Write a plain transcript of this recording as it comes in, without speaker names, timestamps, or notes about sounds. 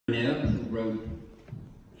Who wrote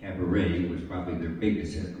Cabaret was probably their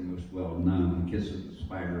biggest hit, the most well-known, Kiss of the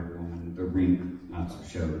Spider Woman, The Ring, lots of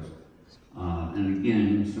shows. And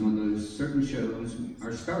again, some of those certain shows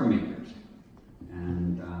are star makers.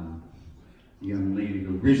 And the young lady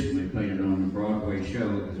who originally played it on the Broadway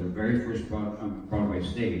show as her very first Broadway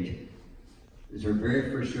stage. It was her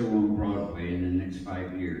very first show on Broadway. In the next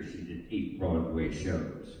 5 years, she did 8 Broadway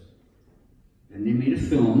shows. Then they made a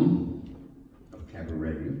film of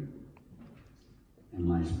Cabaret, and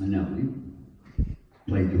Liza Minnelli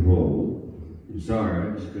played the role, and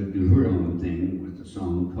Zara is going to do her own thing with the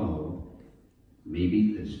song called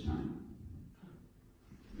Maybe This Time.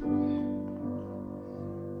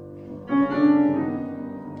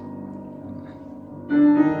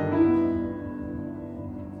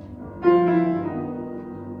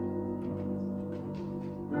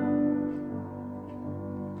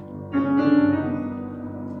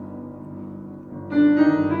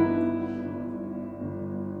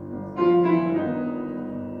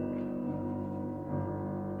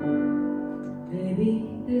 Maybe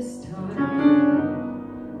this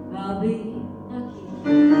time I'll be lucky.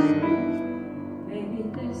 Maybe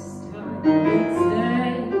this time it's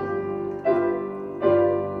day.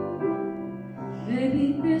 Maybe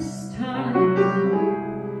this time,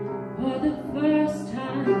 for the first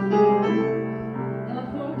time, love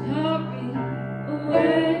won't hurry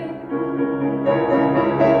away.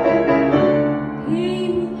 He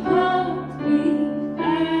will hold me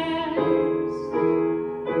fast.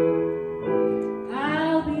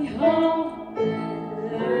 I'll be home at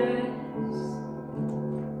last.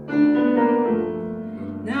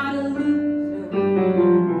 Not a loser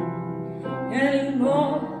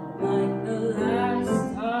anymore, like the last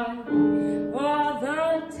time or the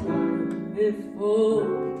time before.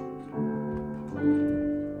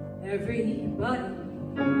 Everybody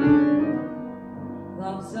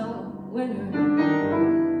loves a winner,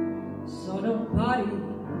 so nobody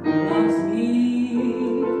loves me.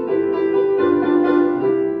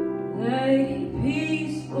 Lady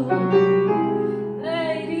peaceful,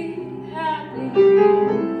 lady happy,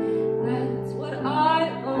 that's what I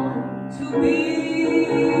long to be.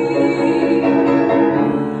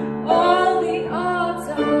 All the odds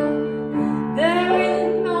are they're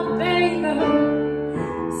in my favor.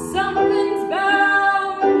 Something's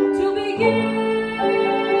bound to begin.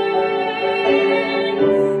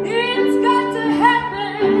 It's got to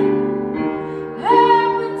happen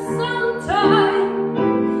sometime.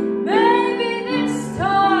 Maybe this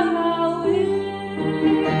time I'll win.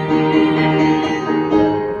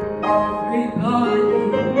 Everybody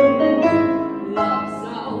loves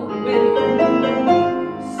a winner,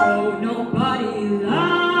 so nobody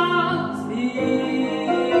loves me.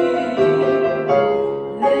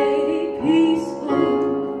 Lady peaceful,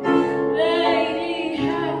 lady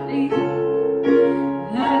happy,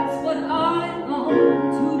 that's what I long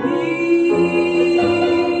to be.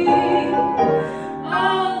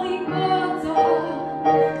 All the odds are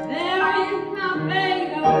they're in my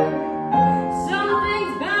favor.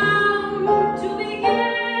 Something's bound to begin.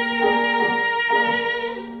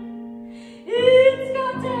 It's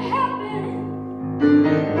got to happen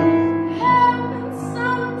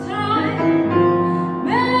sometime.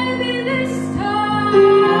 Maybe this time.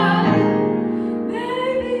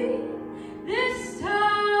 Maybe this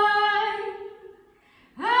time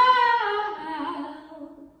I'll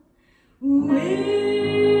win.